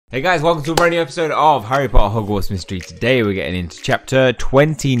Hey guys, welcome to a brand new episode of Harry Potter Hogwarts Mystery. Today we're getting into chapter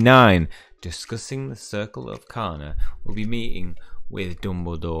 29, discussing the Circle of KHANNA. We'll be meeting with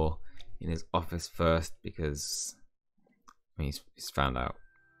Dumbledore in his office first because he's found out.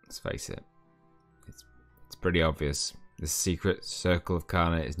 Let's face it, it's pretty obvious. The secret Circle of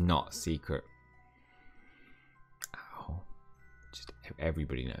KHANNA is not secret. Ow. Just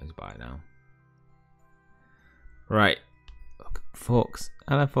everybody knows by it now. Right. Look, Fawkes.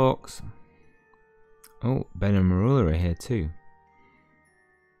 Hello, Fawkes. Oh, Ben and Marula are here too.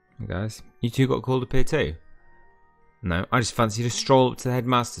 Hey guys, you two got called up here too? No, I just fancied a stroll up to the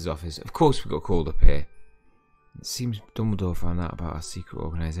headmaster's office. Of course we got called up here. It seems Dumbledore found out about our secret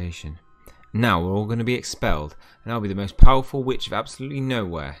organisation. Now we're all going to be expelled, and I'll be the most powerful witch of absolutely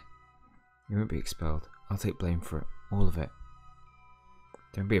nowhere. You won't be expelled. I'll take blame for it. All of it.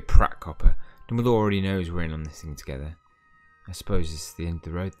 Don't be a prat copper. Dumbledore already knows we're in on this thing together. I suppose it's the end of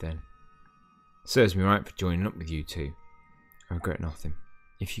the road then. Serves me right for joining up with you two. I regret nothing.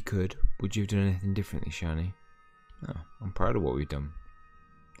 If you could, would you have done anything differently, Shani? No, I'm proud of what we've done.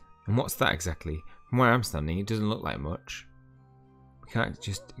 And what's that exactly? From where I'm standing, it doesn't look like much. We can't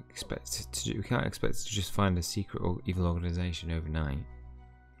expect to just find a secret or evil organisation overnight.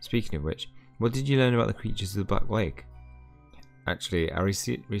 Speaking of which, what did you learn about the creatures of the Black Lake? Actually, our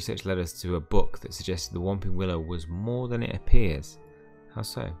research led us to a book that suggested the Whomping Willow was more than it appears. How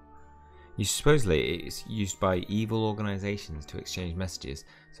so? Supposedly it's used by evil organisations to exchange messages,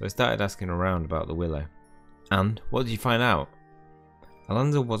 so I started asking around about the Willow. And what did you find out?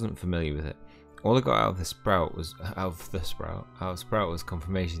 Alonzo wasn't familiar with it. All I got out of the sprout was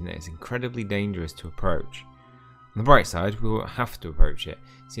confirmation that it's incredibly dangerous to approach. On the bright side, we won't have to approach it,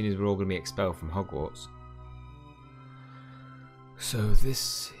 seeing as we're all going to be expelled from Hogwarts. So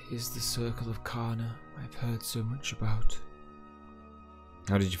this is the Circle of KHANNA I've heard so much about.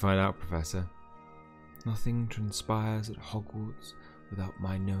 How did you find out, Professor? Nothing transpires at Hogwarts without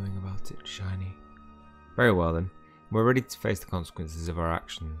my knowing about it, Shiny. Very well then. We're ready to face the consequences of our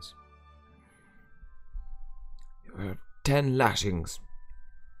actions. You have 10 lashings.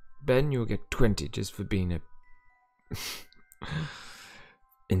 Ben, you'll get 20 just for being a...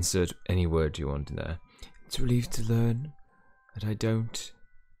 Insert any word you want in there. It's a relief to learn that I don't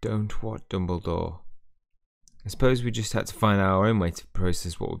what, Dumbledore? I suppose we just had to find our own way to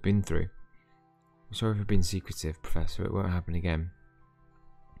process what we've been through. I'm sorry for being secretive, Professor. It won't happen again.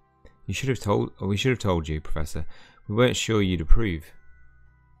 We should have told you, Professor. We weren't sure you'd approve.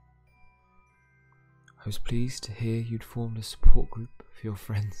 I was pleased to hear you'd formed a support group for your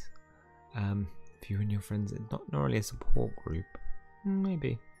friends. For you and your friends, not really a support group.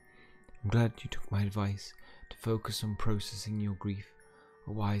 Maybe. I'm glad you took my advice to focus on processing your grief.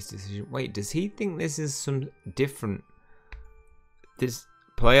 A wise decision. Wait, does he think this is some different...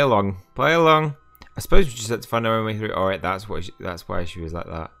 Play along. I suppose we just had to find our own way through it. Alright, that's why she was like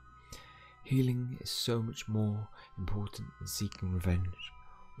that. Healing is so much more important than seeking revenge.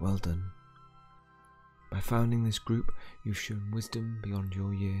 Well done. By founding this group, you've shown wisdom beyond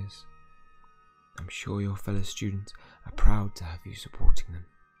your years. I'm sure your fellow students are proud to have you supporting them.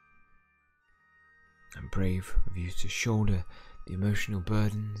 I'm brave of you to shoulder the emotional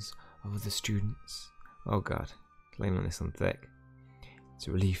burdens of other students. Oh God, laying on this on thick. It's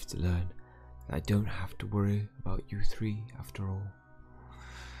a relief to learn that I don't have to worry about you three after all.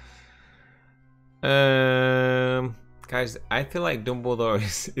 Guys, I feel like Dumbledore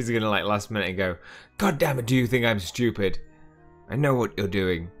is gonna like last minute go, God damn it, do you think I'm stupid? I know what you're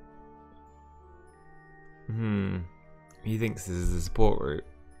doing. He thinks this is a support route.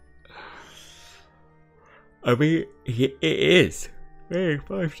 I mean, it is. Hey,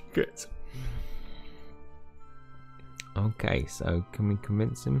 5 tickets. Okay, so can we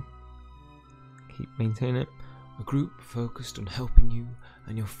convince him? Keep maintaining it. A group focused on helping you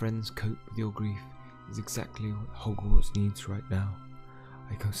and your friends cope with your grief is exactly what Hogwarts needs right now.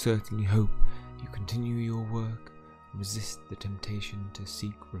 I can certainly hope you continue your work and resist the temptation to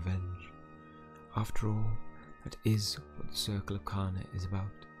seek revenge. After all, that is what the Circle of KHANNA is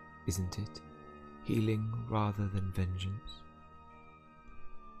about, isn't it? Healing rather than vengeance.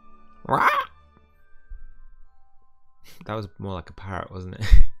 That was more like a parrot, wasn't it?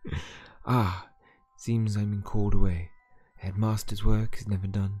 Seems I'm being called away. Headmaster's work is never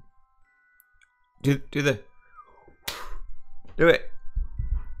done. Do it.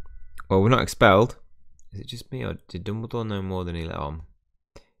 Well, we're not expelled. Is it just me, or did Dumbledore know more than he let on?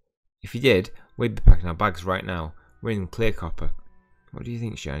 If he did, we'd be packing our bags right now. We're in Clear Copper. What do you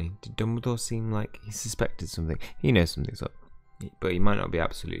think, Shani? Did Dumbledore seem like he suspected something? He knows something's up, but he might not be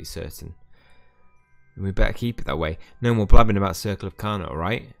absolutely certain. We better keep it that way. No more blabbing about Circle of KHANNA,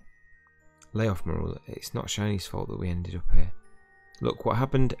 alright? Lay off, Marula. It's not Shiny's fault that we ended up here. Look, what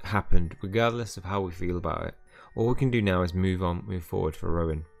happened, happened, regardless of how we feel about it. All we can do now is move forward for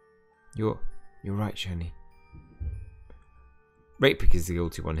Rowan. You're right, Shiny. Ratepick is the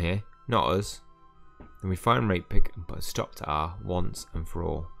guilty one here, not us. Then we find Ratepick and put a stop to R once and for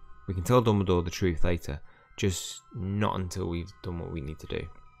all. We can tell Dumbledore the truth later, just not until we've done what we need to do.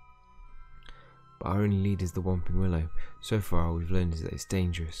 But our only lead is the Whomping Willow. So far all we've learned is that it's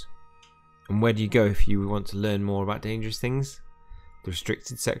dangerous. And where do you go if you want to learn more about dangerous things? The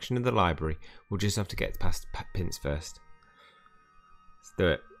restricted section of the library. We'll just have to get past Pince first. Let's do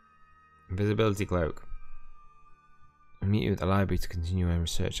it. Invisibility cloak. I'll meet you at the library to continue our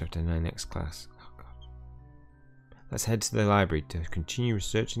research after my next class. Oh god. Let's head to the library to continue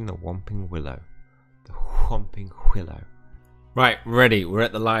researching the Whomping Willow. The Whomping Willow. Right, ready. We're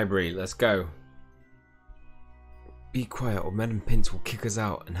at the library. Let's go. Be quiet or Madam Pince will kick us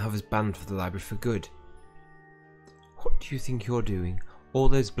out and have us banned from the library for good. What do you think you're doing? All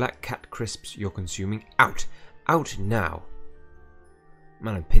those black cat crisps you're consuming? Out! Out now!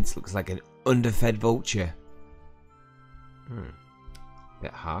 Madam Pince looks like an underfed vulture.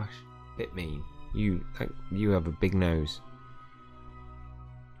 Bit harsh, bit mean. You have a big nose.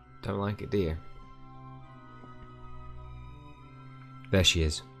 Don't like it, do you? There she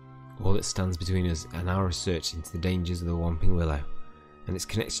is. All that stands between us and our research into the dangers of the Whomping Willow, and its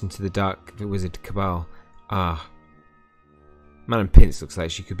connection to the dark wizard CABAL. Ah. Madam Pince looks like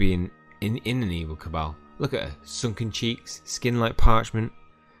she could be in an evil CABAL. Look at her, sunken cheeks, skin like parchment.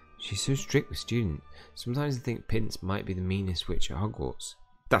 She's so strict with students. Sometimes I think Pince might be the meanest witch at Hogwarts.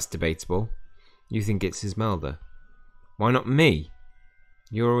 That's debatable. You think it's Esmeralda? Why not me?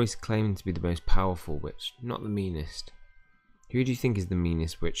 You're always claiming to be the most powerful witch, not the meanest. Who do you think is the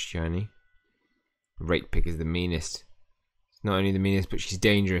meanest witch, Shiny? Ratepick is the meanest. She's not only the meanest, but she's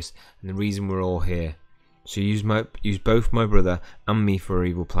dangerous, and the reason we're all here. She used both my brother and me for her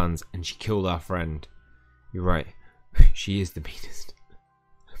evil plans, and she killed our friend. You're right. She is the meanest.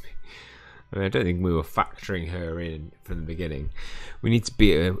 I don't think we were factoring her in from the beginning. We need to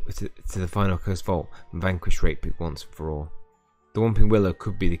beat her to the final cursed vault and vanquish Ratepick once and for all. The Whomping Willow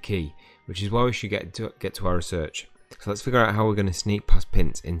could be the key, which is why we should get to our research. So let's figure out how we're going to sneak past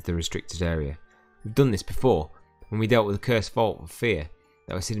Pince into the restricted area. We've done this before, when we dealt with the cursed vault of fear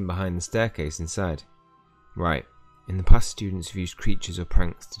that was hidden behind the staircase inside. Right, in the past students have used creatures or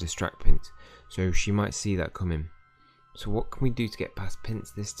pranks to distract Pince, so she might see that coming. So what can we do to get past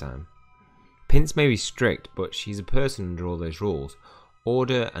Pince this time? Pince may be strict, but she's a person under all those rules.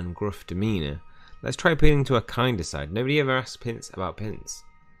 Order and gruff demeanour. Let's try appealing to her kinder side. Nobody ever asked Pince about Pince.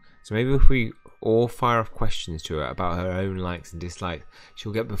 So maybe if we all fire off questions to her about her own likes and dislikes,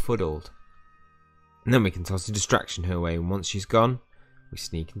 she'll get befuddled. And then we can toss a distraction her way, and once she's gone, we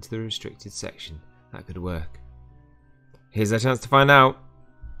sneak into the restricted section. That could work. Here's our chance to find out.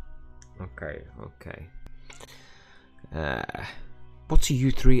 Okay. What are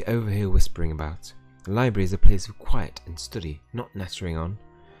you three over here whispering about? The library is a place of quiet and study, not nattering on.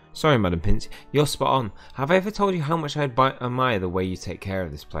 Sorry, Madam Pince, you're spot on. Have I ever told you how much I admire the way you take care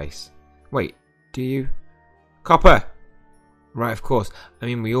of this place? Wait, do you? Copper! Right, of course. I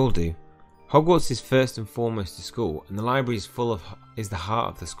mean, we all do. Hogwarts is first and foremost a school, and the library is the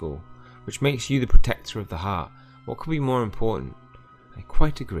heart of the school, which makes you the protector of the heart. What could be more important? I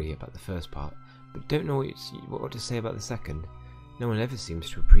quite agree about the first part, but don't know what to say about the second. No one ever seems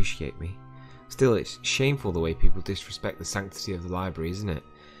to appreciate me. Still, it's shameful the way people disrespect the sanctity of the library, isn't it?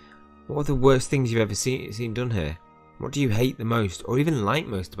 What are the worst things you've ever seen done here? What do you hate the most, or even like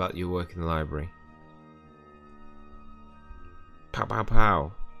most about your work in the library? Pow pow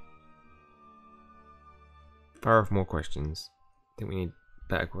pow. Fire off more questions. I think we need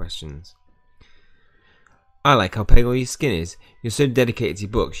better questions. I like how pale your skin is. You're so dedicated to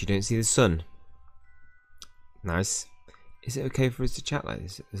your books, you don't see the sun. Nice. Is it okay for us to chat like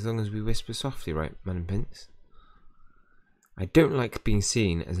this, as long as we whisper softly, right, Madam Pince? I don't like being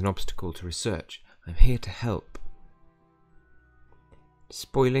seen as an obstacle to research. I'm here to help.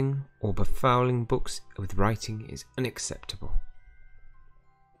 Spoiling or befouling books with writing is unacceptable.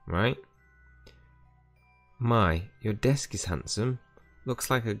 Right? My, your desk is handsome. Looks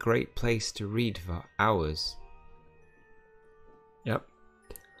like a great place to read for hours. Yep.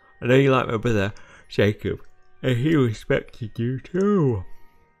 I know you like my brother, Jacob, and he respected you too.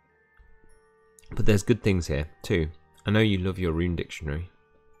 But there's good things here, too. I know you love your rune dictionary.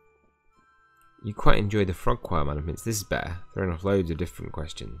 You quite enjoy the frog choir, Madam Pince. This is better, throwing off loads of different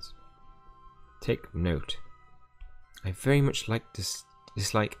questions. Take note. I very much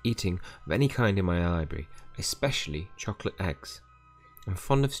dislike eating of any kind in my library, especially chocolate eggs. I'm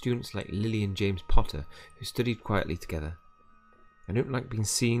fond of students like Lily and James Potter, who studied quietly together. I don't like being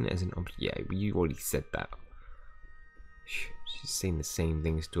seen as an object. Yeah, you already said that. She's saying the same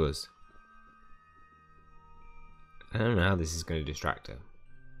things to us. I don't know how this is going to distract her.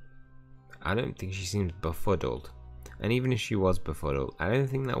 I don't think she seems befuddled. And even if she was befuddled, I don't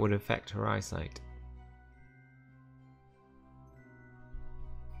think that would affect her eyesight.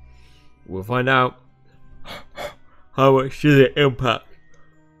 We'll find out. How much does it impact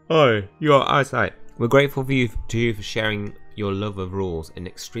your eyesight? We're grateful to you for sharing your love of rules and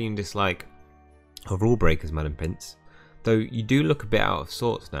extreme dislike of rule breakers, Madam Pince. Though you do look a bit out of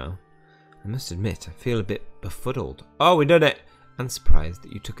sorts now. I must admit, I feel a bit befuddled. Oh, we did it! And surprised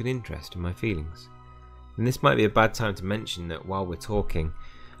that you took an interest in my feelings. And this might be a bad time to mention that while we're talking,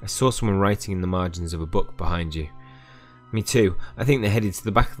 I saw someone writing in the margins of a book behind you. Me too. I think they're headed to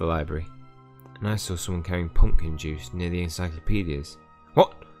the back of the library. And I saw someone carrying pumpkin juice near the encyclopedias.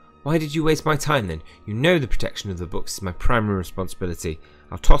 What? Why did you waste my time then? You know the protection of the books is my primary responsibility.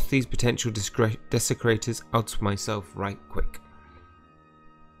 I'll toss these potential desecrators out of myself right quick.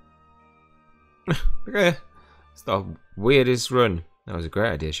 Okay. It's the weirdest run. That was a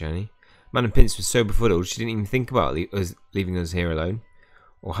great idea, Shiny. Madam Pince was so befuddled she didn't even think about leaving us here alone,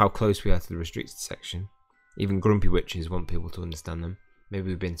 or how close we are to the restricted section. Even grumpy witches want people to understand them. Maybe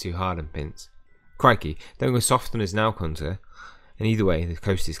we've been too hard on Pince. Crikey, don't go soft on us now, Hunter. And either way, the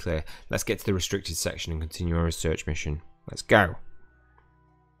coast is clear. Let's get to the restricted section and continue our research mission. Let's go.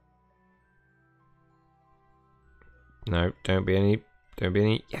 No, don't be any.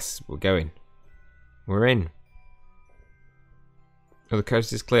 Yes, we're going. We're in. Oh, the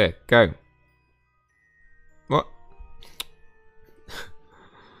coast is clear. Go. What?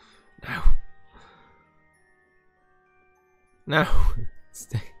 No. No. It's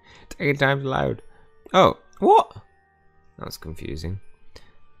taking time to load. Oh, what? That's confusing.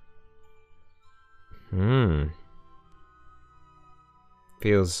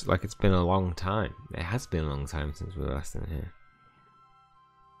 Feels like it's been a long time. It has been a long time since we were last in here.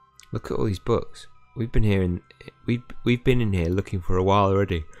 Look at all these books. We've been in here looking for a while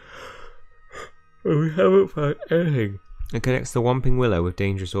already. But we haven't found anything. It connects the Whomping Willow with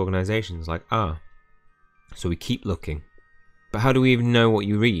dangerous organisations like R. So we keep looking. But how do we even know what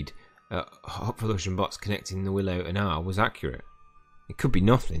you read? Hot Production Bots connecting the Willow and R was accurate. It could be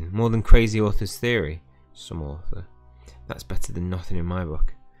nothing, more than crazy author's theory. Some author. That's better than nothing in my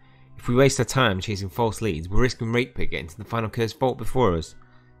book. If we waste our time chasing false leads, we're risking Ratepick getting to the final cursed vault before us.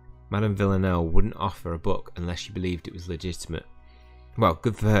 Madame Villanelle wouldn't offer a book unless she believed it was legitimate. Well,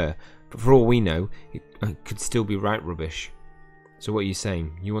 good for her, but for all we know, it could still be right rubbish. So what are you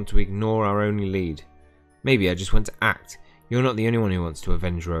saying? You want to ignore our only lead? Maybe I just want to act. You're not the only one who wants to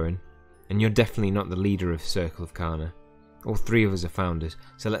avenge Rowan. And you're definitely not the leader of Circle of KHANNA. All three of us are founders,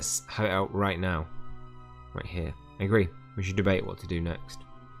 so let's have it out right now. Right here. I agree. We should debate what to do next.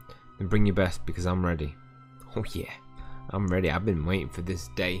 Then bring your best, because I'm ready. Oh yeah, I'm ready. I've been waiting for this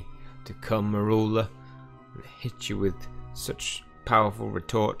day to come, Marula. And hit you with such powerful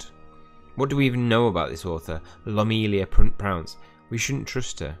retort. What do we even know about this author, Lomelia Prounce? We shouldn't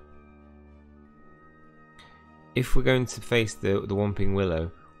trust her. If we're going to face the Whomping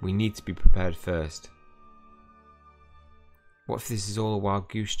Willow, we need to be prepared first. What if this is all a wild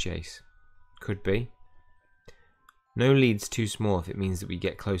goose chase? Could be. No lead's too small if it means that we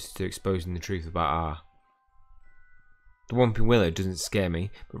get closer to exposing the truth about R. The Whomping Willow doesn't scare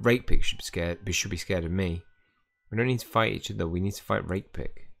me, but Ratepick should be scared of me. We don't need to fight each other, we need to fight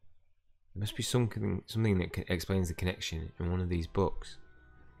Ratepick. There must be something that explains the connection in one of these books.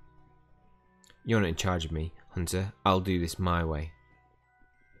 You're not in charge of me, Hunter. I'll do this my way.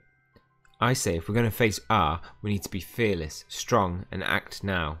 I say if we're going to face R, we need to be fearless, strong, and act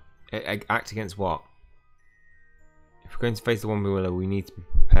now. Act against what? If we're going to face the Whomping Willow, we need to be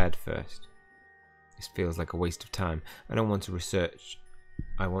prepared first. This feels like a waste of time. I don't want to research.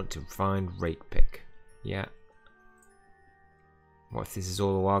 I want to find Ratepick. Yeah. What if this is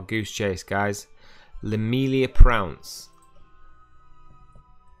all a wild goose chase, guys? Lomelia Prounce.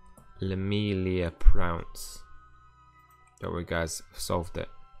 Lomelia Prounce. Don't worry, guys. I've solved it.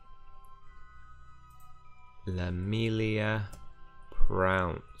 Lomelia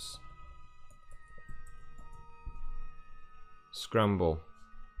Prounce. Scramble.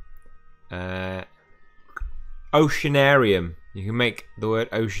 Oceanarium. You can make the word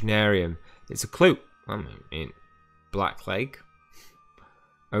oceanarium. It's a clue. I mean, Black Lake.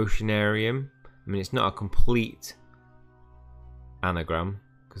 Oceanarium. I mean, it's not a complete anagram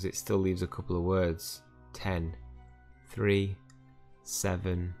because it still leaves a couple of words. 10, 3,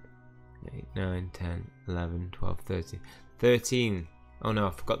 7, 8, 9, 10, 11, 12, 13. 13 Oh no,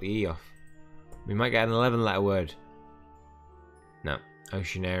 I forgot the E off. We might get an 11-letter word. No,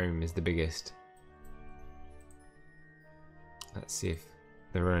 Oceanarium is the biggest. Let's see if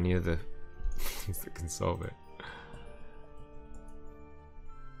there are any other things that can solve it.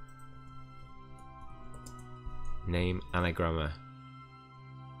 Name anagramma.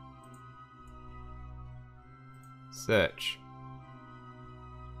 Search.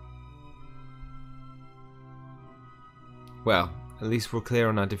 Well, at least we're clear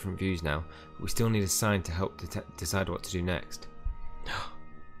on our different views now, but we still need a sign to help decide what to do next.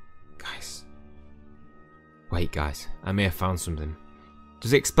 Guys. Wait, guys, I may have found something.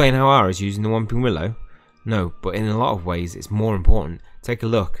 Does it explain how R is using the Whomping Willow? No, but in a lot of ways it's more important. Take a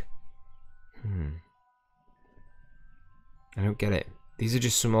look. I don't get it. These are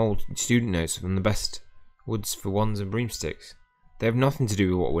just some old student notes from the best woods for wands and broomsticks. They have nothing to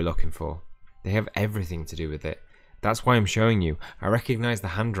do with what we're looking for. They have everything to do with it. That's why I'm showing you. I recognise the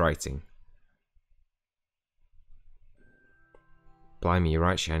handwriting. Blimey, you're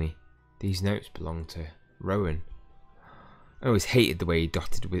right, Shani. These notes belong to Rowan. I always hated the way he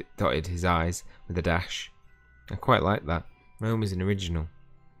dotted his I's with a dash. I quite like that. Rowan was an original.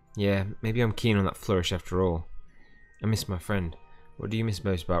 Yeah, maybe I'm keen on that flourish after all. I miss my friend. What do you miss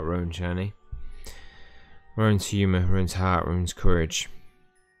most about Rowan, Shani? Rowan's humour, Rowan's heart, Rowan's courage.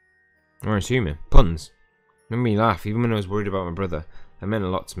 Rowan's humour. Puns. Made me laugh, even when I was worried about my brother. That meant a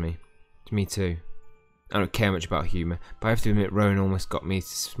lot to me. To me too. I don't care much about humour, but I have to admit Rowan almost got me to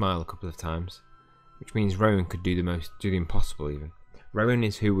smile a couple of times. Which means Rowan could do the impossible even. Rowan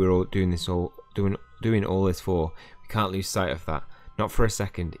is who we're all doing all this for. We can't lose sight of that. Not for a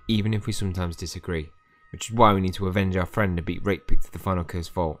second, even if we sometimes disagree. Which is why we need to avenge our friend and beat Rakepick to the final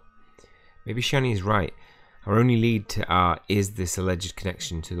cursed vault. Maybe Shani is right. Our only lead to R is this alleged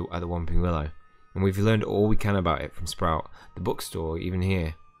connection to the Whomping Willow. And we've learned all we can about it from Sprout, the bookstore, even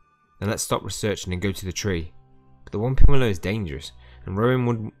here. Then let's stop researching and go to the tree. But the Whomping Willow is dangerous, and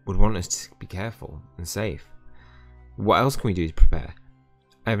Rowan would want us to be careful and safe. What else can we do to prepare?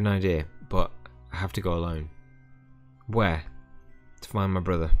 I have an idea, but I have to go alone. Where? To find my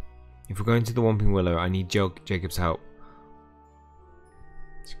brother. If we're going to the Whomping Willow, I need Jacob's help.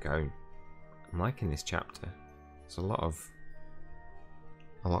 Let's go. I'm liking this chapter. There's a lot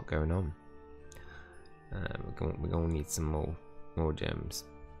going on. We're gonna need some more gems.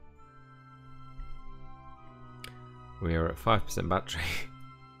 We are at 5% battery.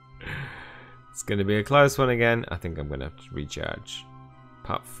 It's gonna be a close one again. I think I'm gonna have to recharge.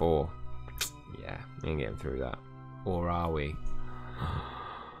 Part 4. Yeah, we ain't getting through that. Or are we?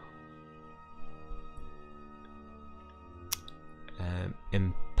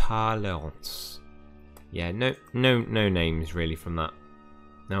 Imparlance. Yeah, no names really from that.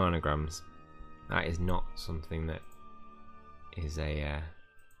 No anagrams. That is not something that is a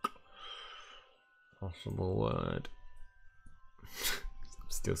possible word. I'm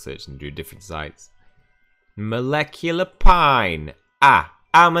still searching through different sites. Molecular pine. A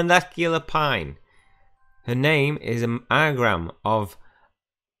molecular pine. Her name is an anagram of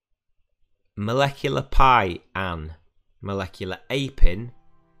molecular pie Anne. Molecular apin.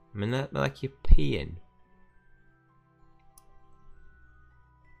 Molecular peeing.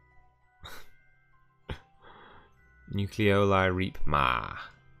 Nucleoli reap ma.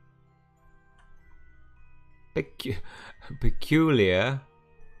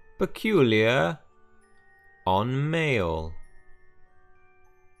 Peculiar on male.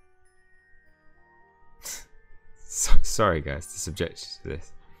 Sorry guys, the subject to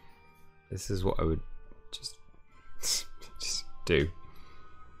this. This is what I would just do.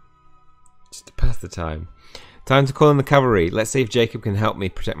 Just to pass the time. Time to call in the cavalry. Let's see if Jacob can help me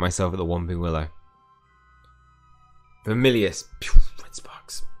protect myself at the Whomping Willow. Vermilius. Red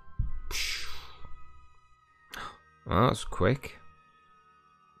sparks. Oh, that's quick.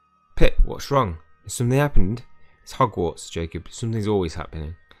 Pip, what's wrong? Has something happened? It's Hogwarts, Jacob. Something's always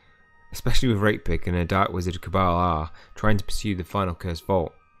happening. Especially with Rakepick and her dark wizard CABAL R trying to pursue the final cursed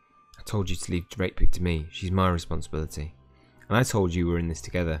vault. I told you to leave Rakepick to me. She's my responsibility. And I told you we were in this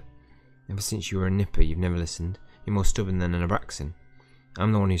together. Ever since you were a nipper, you've never listened. You're more stubborn than an Abraxan.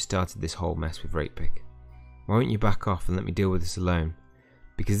 I'm the one who started this whole mess with Rakepick. Why won't you back off and let me deal with this alone?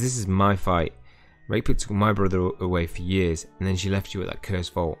 Because this is my fight. Rakepick took my brother away for years, and then she left you at that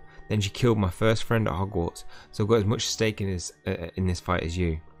cursed vault. Then she killed my first friend at Hogwarts, so I've got as much stake in this fight as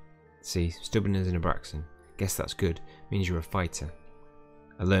you. See, stubborn as an Abraxan. Guess that's good. Means you're a fighter.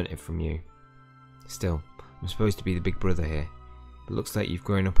 I learnt it from you. Still, I'm supposed to be the big brother here, but looks like you've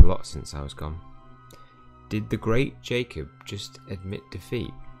grown up a lot since I was gone. Did the great Jacob just admit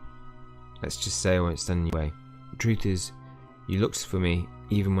defeat? Let's just say I won't stand in your way. The truth is, You looked for me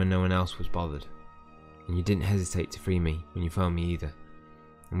even when no one else was bothered. And you didn't hesitate to free me when you found me either.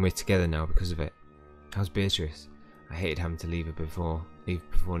 And we're together now because of it. How's Beatrice? I hated having to leave before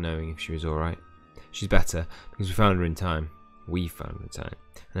knowing if she was alright. She's better, because we found her in time. We found her in time.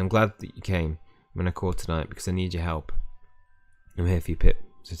 And I'm glad that you came when I called tonight, because I need your help. I'm here for you, Pip,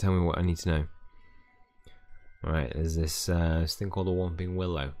 so tell me what I need to know. Alright, there's this thing called the Whomping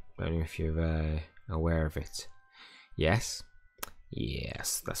Willow. Don't know if you're aware of it. Yes?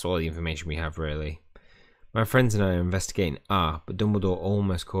 Yes, that's all the information we have, really. My friends and I are investigating but Dumbledore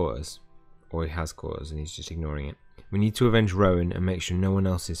almost caught us. Or he has caught us, and he's just ignoring it. We need to avenge Rowan and make sure no one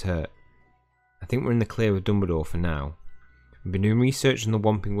else is hurt. I think we're in the clear with Dumbledore for now. We've been doing research on the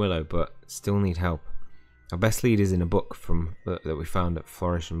Whomping Willow, but still need help. Our best lead is in a book that we found at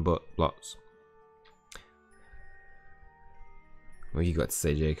Flourish and Blots. What have you got to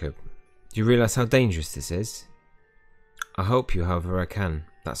say, Jacob? Do you realise how dangerous this is? I'll help you however I can.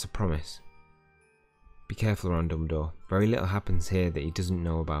 That's a promise. Be careful around Dumbledore. Very little happens here that he doesn't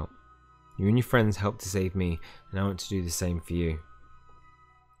know about. You and your friends helped to save me, and I want to do the same for you.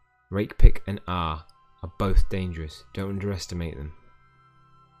 Rakepick and R are both dangerous. Don't underestimate them.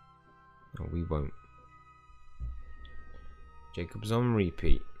 No, we won't. Jacob's on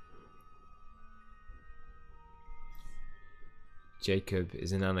repeat. Jacob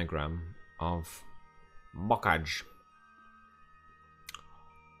is an anagram of Mockage.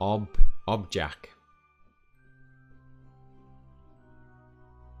 Objack.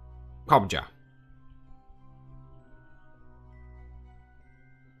 Cobja.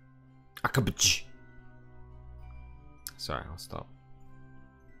 Akabach. Sorry, I'll stop.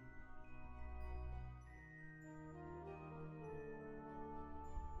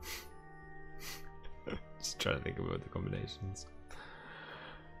 Just trying to think about the combinations.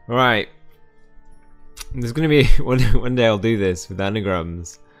 Alright. There's going to be one day I'll do this with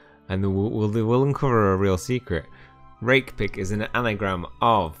anagrams, and we'll uncover a real secret. Rakepick is an anagram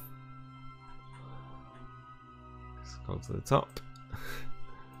of. Let's go to the top.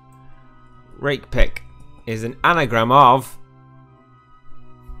 Rakepick is an anagram of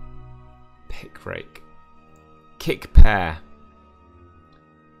pick rake, kick pear,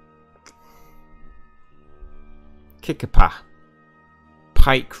 kickapa,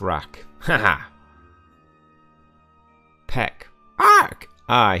 pike rack, haha, peck, ark,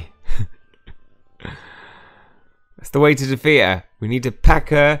 eye. That's the way to defeat her. We need to peck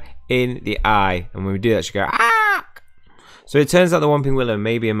her in the eye, and when we do that, she go ark. So it turns out the Whomping Willow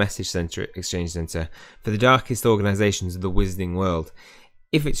may be a message center, exchange center for the darkest organizations of the wizarding world.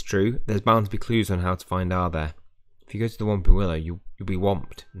 If it's true, there's bound to be clues on how to find R there. If you go to the Whomping Willow, you'll be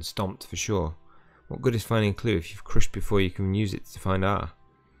whomped and stomped for sure. What good is finding a clue if you've crushed before you can use it to find R?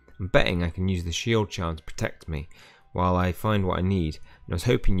 I'm betting I can use the shield charm to protect me while I find what I need, and I was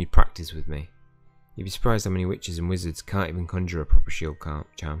hoping you'd practice with me. You'd be surprised how many witches and wizards can't even conjure a proper shield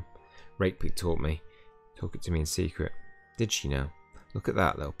charm. Rakepick taught me. Took it to me in secret. Did she now? Look at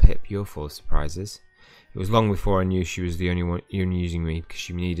that, little Pip, you're full of surprises. It was long before I knew she was the only one using me, because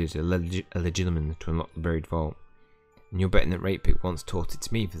she needed a legilimate to unlock the buried vault. And you're betting that Rakepick once taught it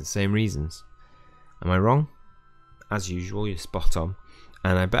to me for the same reasons. Am I wrong? As usual, you're spot on,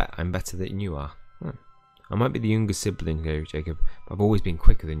 and I bet I'm better than you are. I might be the younger sibling here, Jacob, but I've always been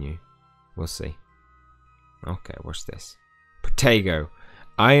quicker than you. We'll see. Okay, watch this. Protego.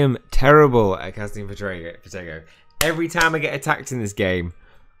 I am terrible at casting Protego. Every time I get attacked in this game,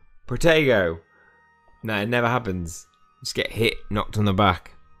 Protego. No, it never happens. Just get hit, knocked on the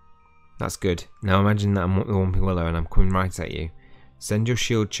back. That's good. Now imagine that I'm the Whomping Willow and I'm coming right at you. Send your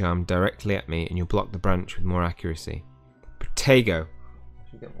shield charm directly at me and you'll block the branch with more accuracy. Protego.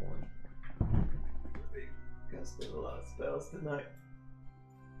 Should get more one. Casting a lot of spells tonight.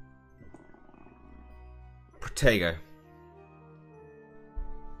 Protego.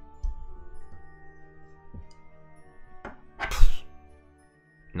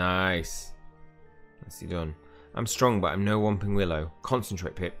 Nice. Nicely done. I'm strong, but I'm no Whomping Willow.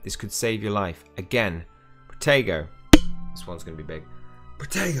 Concentrate, Pip. This could save your life. Again. Protego. This one's going to be big.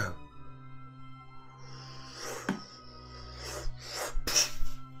 Protego.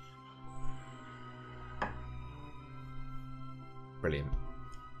 Brilliant.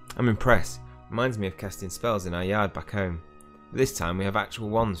 I'm impressed. Reminds me of casting spells in our yard back home. But this time we have actual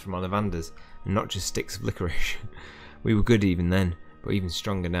wands from Ollivanders, and not just sticks of licorice. We were good even then, but even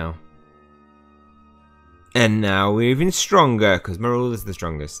stronger now. And now we're even stronger, because Marula's the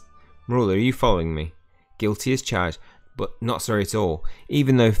strongest. Marula, are you following me? Guilty as charged, but not sorry at all.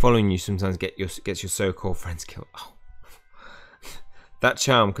 Even though following you sometimes gets your so-called friends killed. Oh. That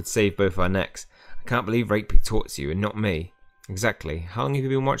charm could save both our necks. I can't believe Rakepick taught you, and not me. Exactly. How long have you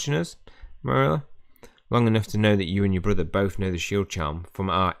been watching us, Marilla? Long enough to know that you and your brother both know the shield charm from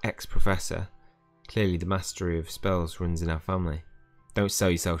our ex-professor. Clearly the mastery of spells runs in our family. Don't sell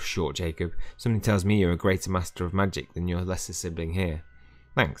yourself short, Jacob. Something tells me you're a greater master of magic than your lesser sibling here.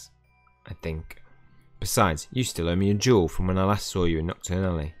 Thanks, I think. Besides, you still owe me a jewel from when I last saw you in Nocturne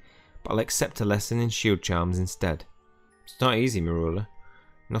Alley. But I'll accept a lesson in shield charms instead. It's not easy, Marilla.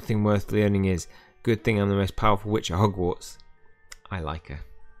 Nothing worth learning is. Good thing I'm the most powerful witch at Hogwarts. I like her.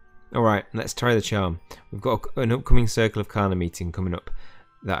 Alright, let's try the charm. We've got an upcoming Circle of KHANNA meeting coming up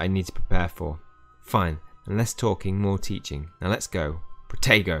that I need to prepare for. Fine, and less talking, more teaching. Now let's go.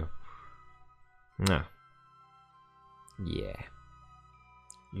 Protego. No. Yeah.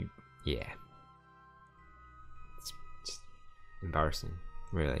 Yeah. It's just embarrassing,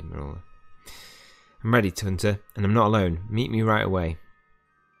 really, Marilla. I'm ready, Hunter, and I'm not alone. Meet me right away.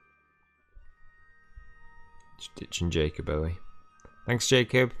 Just ditching Jacob, are we? Thanks,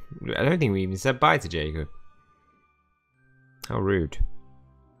 Jacob. I don't think we even said bye to Jacob. How rude.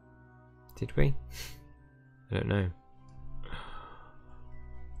 Did we? I don't know.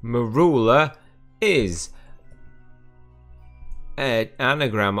 Marula is an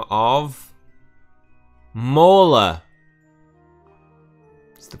anagram of Mauler.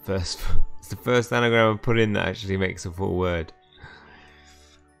 It's the first anagram I put in that actually makes a full word.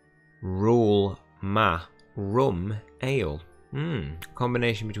 Rule ma rum ale.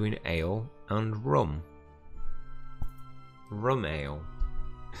 Combination between ale and rum. Rum ale.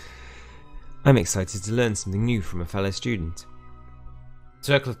 I'm excited to learn something new from a fellow student.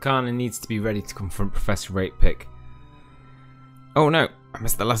 Circle of KHANNA needs to be ready to confront Professor Ratepick. Oh no, I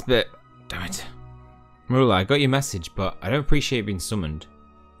missed the last bit. Damn it. Marula, I got your message, but I don't appreciate being summoned.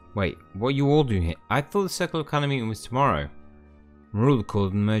 Wait, what are you all doing here? I thought the Circle of KHANNA meeting was tomorrow. Marula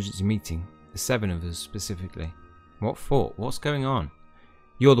called an emergency meeting. The 7 of us specifically. What for? What's going on?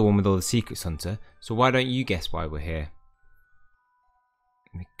 You're the one with all the secrets, Hunter, so why don't you guess why we're here?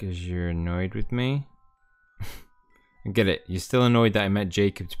 Because you're annoyed with me? I get it. You're still annoyed that I met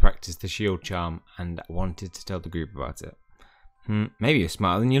Jacob to practice the shield charm and wanted to tell the group about it. Maybe you're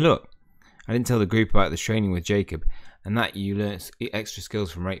smarter than you look. I didn't tell the group about the training with Jacob and that you learnt extra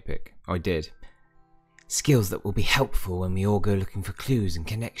skills from Ratepick. I did. Skills that will be helpful when we all go looking for clues and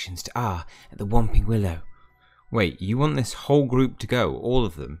connections to R at the Whomping Willow. Wait, you want this whole group to go? All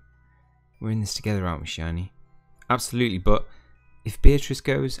of them? We're in this together, aren't we, Shiny? Absolutely, but if Beatrice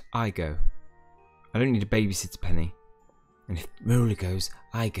goes, I go. I don't need a babysitter penny. And if Marula goes,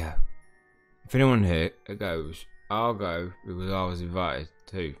 I go. If anyone here goes, I'll go because I was invited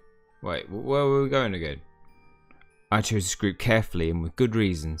too. Wait, where were we going again? I chose this group carefully and with good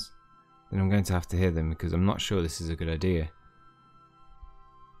reasons. Then I'm going to have to hear them because I'm not sure this is a good idea.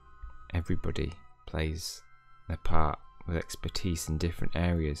 Everybody plays their part with expertise in different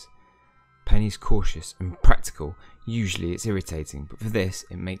areas. Penny's cautious and practical. Usually it's irritating, but for this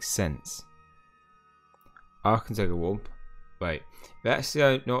it makes sense. I can take a whoop. Wait, that's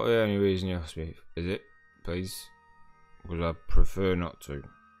not the only reason you asked me, is it? Please? Because I prefer not to.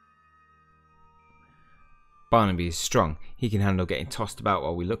 Barnaby is strong. He can handle getting tossed about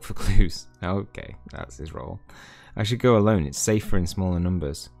while we look for clues. Okay, that's his role. I should go alone. It's safer in smaller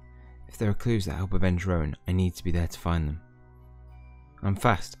numbers. If there are clues that help avenge Rowan, I need to be there to find them. I'm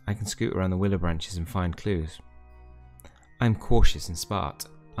fast. I can scoot around the willow branches and find clues. I'm cautious and smart.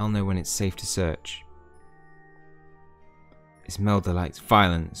 I'll know when it's safe to search. Ismelda likes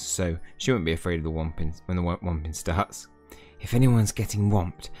violence, so she won't be afraid of the whomping when the whomping starts. If anyone's getting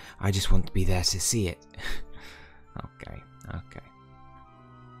whomped, I just want to be there to see it. Okay.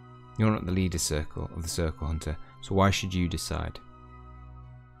 You're not the leader of the Circle, Hunter, so why should you decide?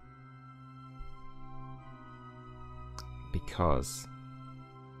 Because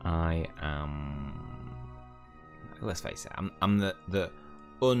I am... Let's face it, I'm the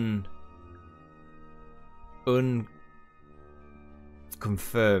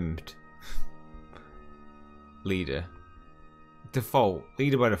unconfirmed leader.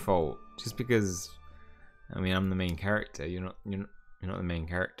 Leader by default. Just because, I mean, I'm the main character. You're not the main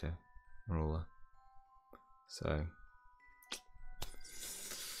character, Marula. So,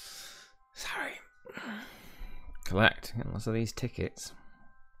 sorry. Collect. Get lots of these tickets.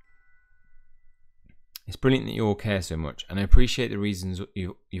 It's brilliant that you all care so much, and I appreciate the reasons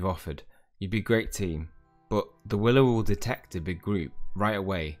you've offered. You'd be a great team, but the Willow will detect a big group right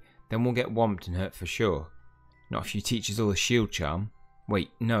away. Then we'll get whomped and hurt for sure. Not if you teach us all the shield charm. Wait,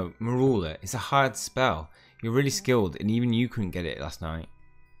 no, Marula, it's a hard spell. You're really skilled, and even you couldn't get it last night.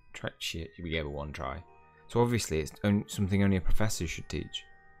 Shit, we gave it one try. So obviously it's something only a professor should teach.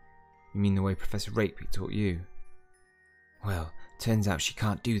 You mean the way Professor Ratepick taught you? Well, turns out she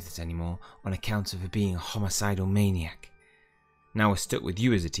can't do this anymore on account of her being a homicidal maniac. Now we're stuck with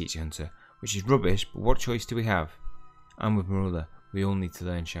you as a teacher hunter, which is rubbish, but what choice do we have? I'm with Marilla. We all need to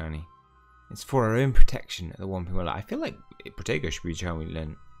learn shiny. It's for our own protection at the Whomping Willow. I feel like Protego should be a charm we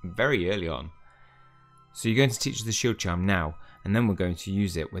learn very early on. So you're going to teach us the shield charm now, and then we're going to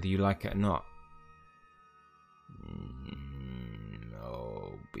use it whether you like it or not.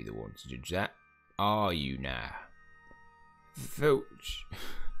 I'll be the one to judge that. Are you now? Filch.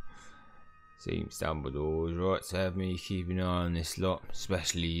 Seems Dumbledore's right to have me keep an eye on this lot,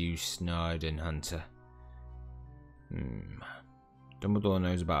 especially you, Goshinyhunting. Dumbledore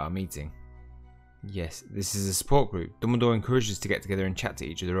knows about our meeting. Yes, this is a support group. Dumbledore encourages us to get together and chat to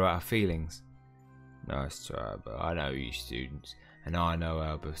each other about our feelings. Nice try, but I know you students, and I know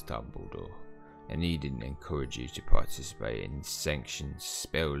Albus Dumbledore, and he didn't encourage you to participate in sanctioned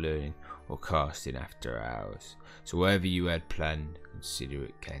spell learning or casting after hours. So whatever you had planned, consider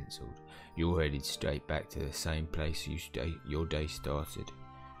it cancelled. You're headed straight back to the same place your day started,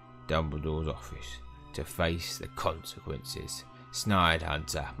 Dumbledore's office, to face the consequences.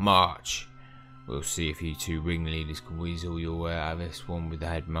 Goshinyhunting, march! We'll see if you two ringleaders can weasel your way out of this one with the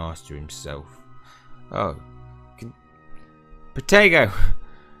headmaster himself. Oh, Protego!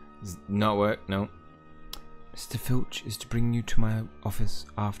 Does not work, no. Mr. Filch is to bring you to my office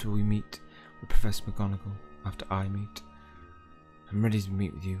after we meet with Professor McGonagall. After I meet. I'm ready to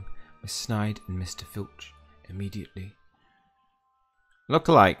meet with you, Miss Snide and Mr. Filch, immediately.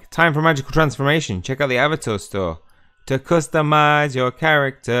 Lookalike, time for magical transformation. Check out the avatar store to customize your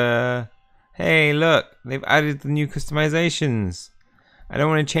character. Hey, look, they've added the new customizations. I don't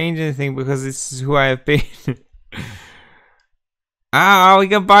want to change anything because this is who I have been. Ah, we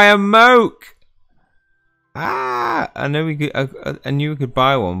can buy a moke. I know we could. I knew we could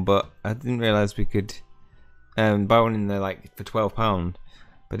buy one, but I didn't realize we could buy one in there like for £12.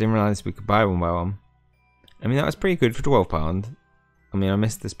 But I didn't realize we could buy one by one. I mean, that was pretty good for £12. I mean, I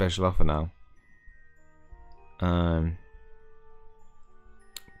missed the special offer now.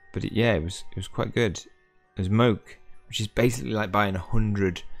 But yeah, it was quite good. It was moke, which is basically like buying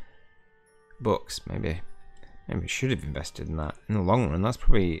 100 books. Maybe we should have invested in that in the long run. That's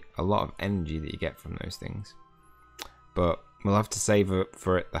probably a lot of energy that you get from those things. But we'll have to save up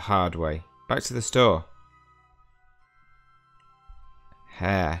for it the hard way. Back to the store.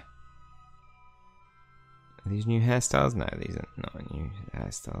 Hair. Are these new hairstyles? No, these are not new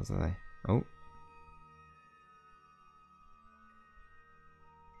hairstyles, are they? Oh.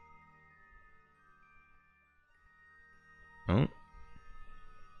 Oh.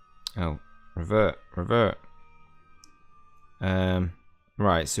 Oh. Revert.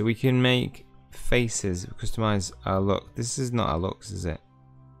 Right, so we can make faces, customize our look. This is not our looks, is it?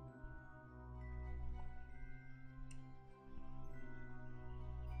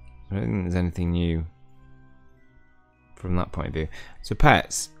 I don't think there's anything new from that point of view. So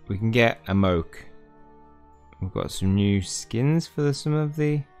pets, we can get a moke. We've got some new skins for some of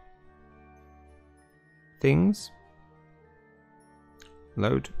the things.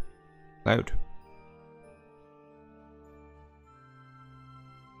 Load.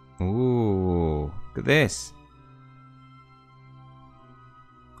 Ooh, look at this.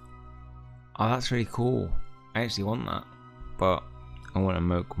 Oh, that's really cool. I actually want that, but I want a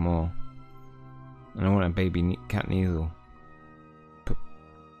moke more. And I want a baby cat Neasel.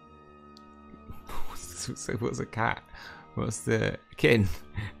 What's a cat? What's the kitten?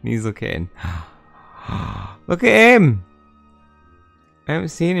 Neasel kitten. Look at him! I haven't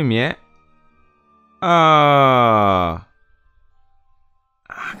seen him yet. Ah,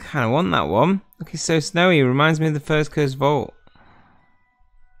 I kind of want that one. Look, he's so snowy. Reminds me of the first Cursed Vault.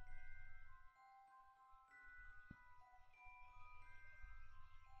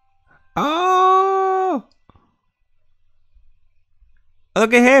 Oh!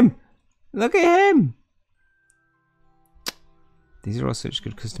 Look at him! Look at him! These are all such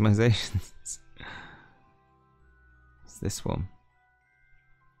good customizations. What's this one?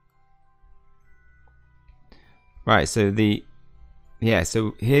 Right, so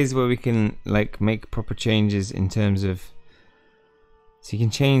so here's where we can like make proper changes in terms of, so you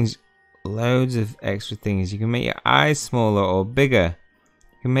can change loads of extra things. You can make your eyes smaller or bigger.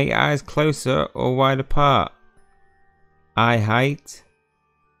 You can make your eyes closer or wide apart. Eye height,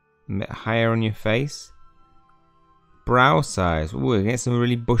 a bit higher on your face. Brow size. Ooh, we get some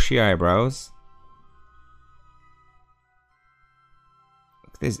really bushy eyebrows.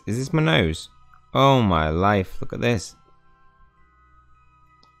 Look at this. Is this my nose? Oh my life, look at this.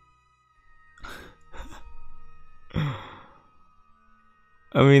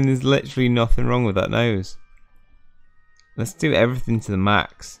 I mean, there's literally nothing wrong with that nose. Let's do everything to the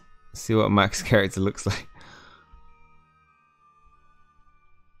max. See what Max character looks like.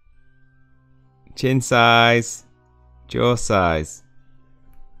 Chin size. Jaw size.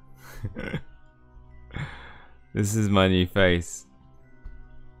 This is my new face.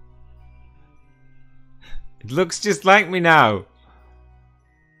 It looks just like me now.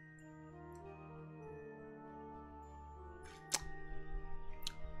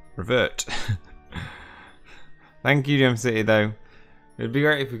 Revert. Thank you, Gem City, though. It'd be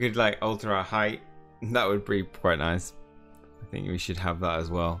great if we could like alter our height. That would be quite nice. I think we should have that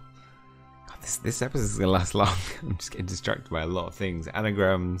as well. God, this episode is gonna last long. I'm just getting distracted by a lot of things.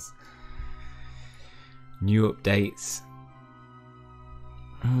 Anagrams, new updates.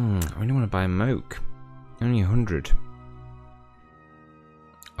 I only want to buy a moke. Only 100.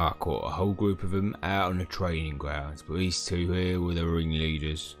 I caught a whole group of them out on the training grounds, but these two here were the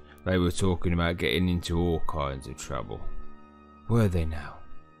ringleaders. They were talking about getting into all kinds of trouble. Were they now?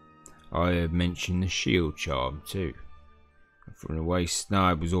 I had mentioned the shield charm too. From the way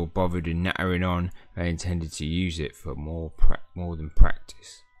Snipe was all bothered and nattering on, they intended to use it for more than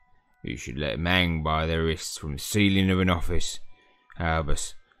practice. You should let them hang by their wrists from the ceiling of an office.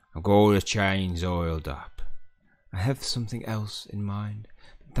 Albus, I've got all the chains oiled up. I have something else in mind.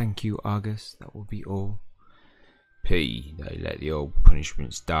 Thank you, Argus. That will be all. P, they let the old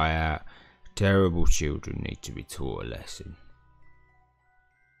punishments die out. Terrible children need to be taught a lesson.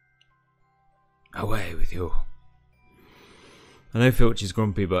 Away with you. I know Filch is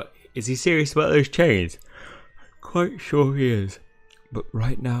grumpy, but is he serious about those chains? Quite sure he is. But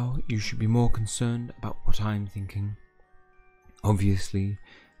right now, you should be more concerned about what I'm thinking. Obviously,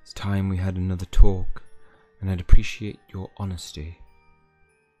 it's time we had another talk, and I'd appreciate your honesty.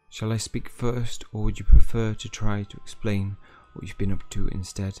 Shall I speak first, or would you prefer to try to explain what you've been up to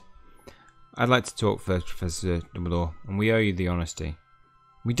instead? I'd like to talk first, Professor Dumbledore, and we owe you the honesty.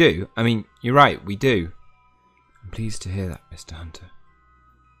 We do? I mean, you're right, we do. I'm pleased to hear that, Mr. Hunter.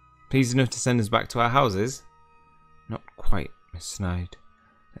 Pleased enough to send us back to our houses? Not quite, Miss Snide.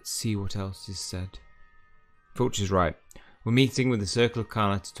 Let's see what else is said. Filch is right. We're meeting with the Circle of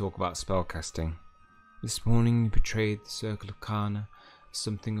KHANNA to talk about spellcasting. This morning you betrayed the Circle of KHANNA as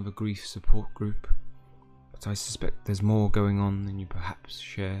something of a grief support group, but I suspect there's more going on than you perhaps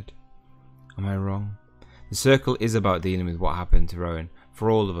shared. Am I wrong? The Circle is about dealing with what happened to Rowan. For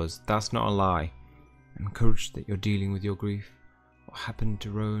all of us, that's not a lie. I'm encouraged that you're dealing with your grief. What happened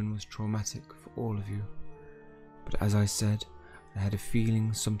to Rowan was traumatic for all of you. But as I said, I had a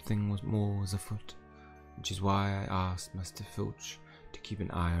feeling something more was afoot, which is why I asked Master Filch to keep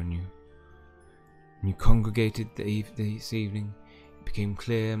an eye on you. When you congregated this evening, it became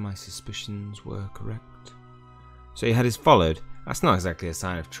clear my suspicions were correct. So you had us followed? That's not exactly a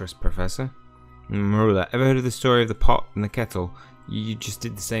sign of trust, Professor. Marula, ever heard of the story of the pot and the kettle? You just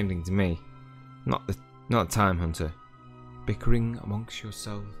did the same thing to me. Not the time, Hunter. Bickering amongst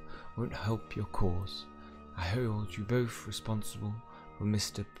yourselves won't help your cause. I hold you both responsible for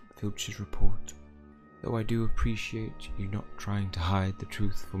Mr. Filch's report, though I do appreciate you not trying to hide the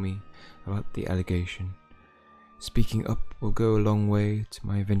truth for me about the allegation. Speaking up will go a long way to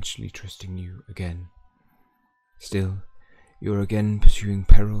my eventually trusting you again. Still, you are again pursuing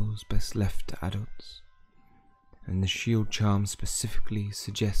perils best left to adults, and the shield charm specifically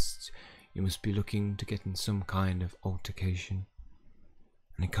suggests you must be looking to get in some kind of altercation,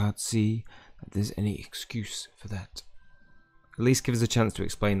 and I can't see that there's any excuse for that. At least give us a chance to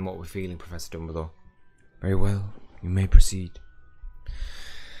explain what we're feeling, Professor Dumbledore. Very well, you may proceed.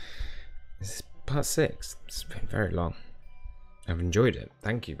 This is part 6. It's been very long. I've enjoyed it.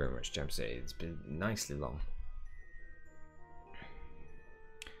 Thank you very much, Gem City. It's been nicely long.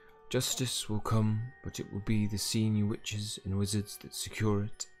 Justice will come, but it will be the senior witches and wizards that secure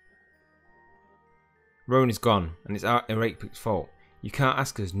it. Rowan is gone, and it's our Erapick's fault. You can't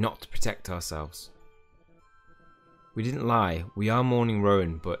ask us not to protect ourselves. We didn't lie. We are mourning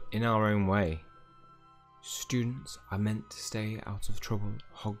Rowan, but in our own way. Students are meant to stay out of trouble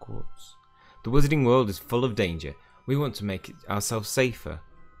at Hogwarts. The wizarding world is full of danger. We want to make it ourselves safer.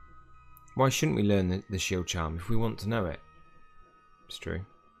 Why shouldn't we learn the shield charm if we want to know it? It's true.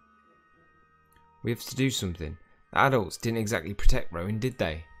 We have to do something. The adults didn't exactly protect Rowan, did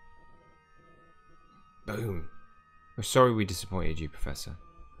they? Boom. We're sorry we disappointed you, Professor.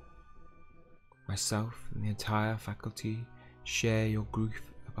 Myself and the entire faculty share your grief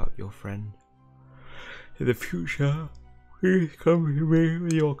about your friend. In the future, please come to me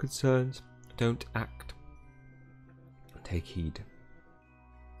with your concerns. Don't act. Take heed.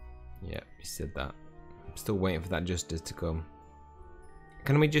 Yeah, he said that. I'm still waiting for that justice to come.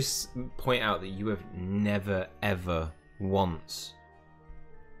 Can we just point out that you have never, ever once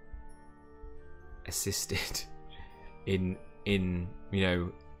assisted in you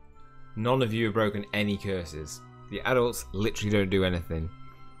know, none of you have broken any curses. The adults literally don't do anything.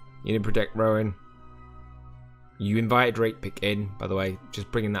 You didn't protect Rowan. You invited Rakepick in, by the way,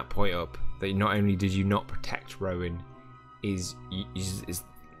 just bringing that point up, that not only did you not protect Rowan, is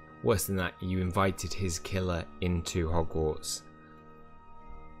worse than that, you invited his killer into Hogwarts.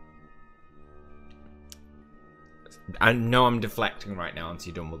 I know I'm deflecting right now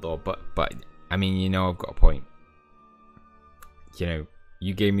onto you, Dumbledore, but I mean, you know, I've got a point. You know,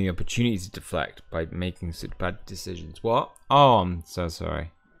 you gave me the opportunity to deflect by making such bad decisions. What? Oh, I'm so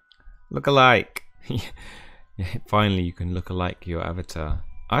sorry. Look alike. Finally, you can look alike your avatar.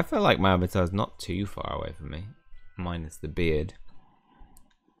 I feel like my avatar is not too far away from me, minus the beard.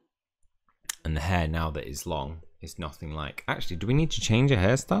 And the hair, now that it's long, is nothing like. Actually, do we need to change a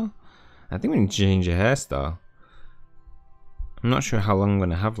hairstyle? I think we need to change a hairstyle. I'm not sure how long I'm going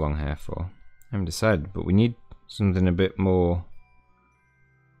to have long hair for. I haven't decided, but we need something a bit more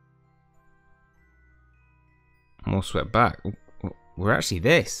swept back. We're actually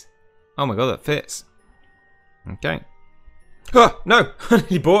this. Oh my god, that fits. Okay. Oh, no!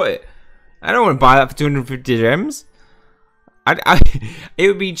 He bought it. I don't want to buy that for 250 gems. It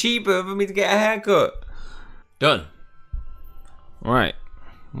would be cheaper for me to get a haircut. Done. Alright.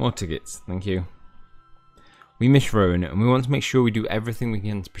 More tickets. Thank you. We miss Rowan, and we want to make sure we do everything we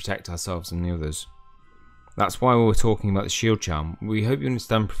can to protect ourselves and the others. That's why we were talking about the shield charm. We hope you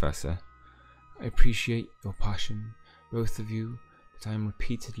understand, Professor. I appreciate your passion, both of you, but I am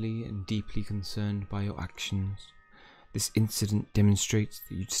repeatedly and deeply concerned by your actions. This incident demonstrates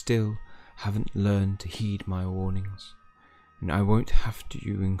that you still haven't learned to heed my warnings, and I won't have to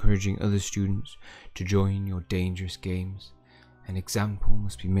you encouraging other students to join your dangerous games. An example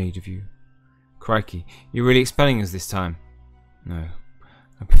must be made of you. Crikey, you're really expelling us this time. No,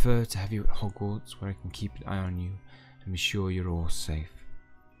 I prefer to have you at Hogwarts where I can keep an eye on you and be sure you're all safe.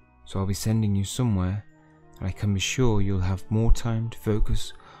 So I'll be sending you somewhere, and I can be sure you'll have more time to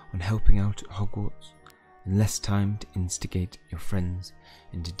focus on helping out at Hogwarts, and less time to instigate your friends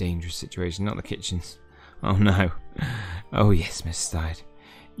into dangerous situations. Not the kitchens. Oh no. Oh yes, Miss Stein.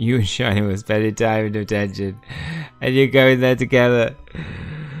 You and Shiny will spend time in detention, and you're going there together.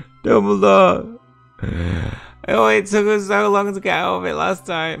 Dumbledore! Oh, it took us so long to get out of it last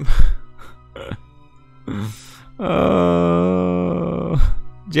time. Oh,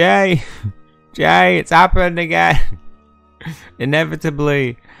 Jay, it's happened again.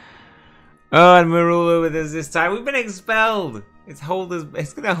 Inevitably. Oh, and we're all with us this time. We've been expelled. It's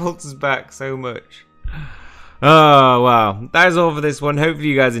gonna hold us back so much. Oh wow, that is all for this one. Hopefully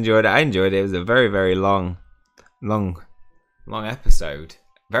you guys enjoyed it. I enjoyed it. It was a very, very long episode.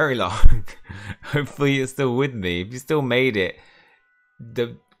 Very long. Hopefully you're still with me. If you still made it,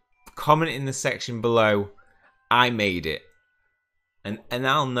 comment in the section below, I made it, and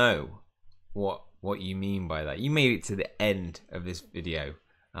I'll know what you mean by that. You made it to the end of this video,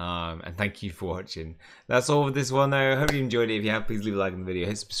 and thank you for watching. That's all for this one though. I hope you enjoyed it. If you have, please leave a like on the video,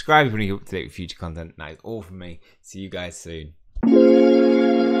 hit subscribe if you want to keep up to date with future content. That is all from me. See you guys soon.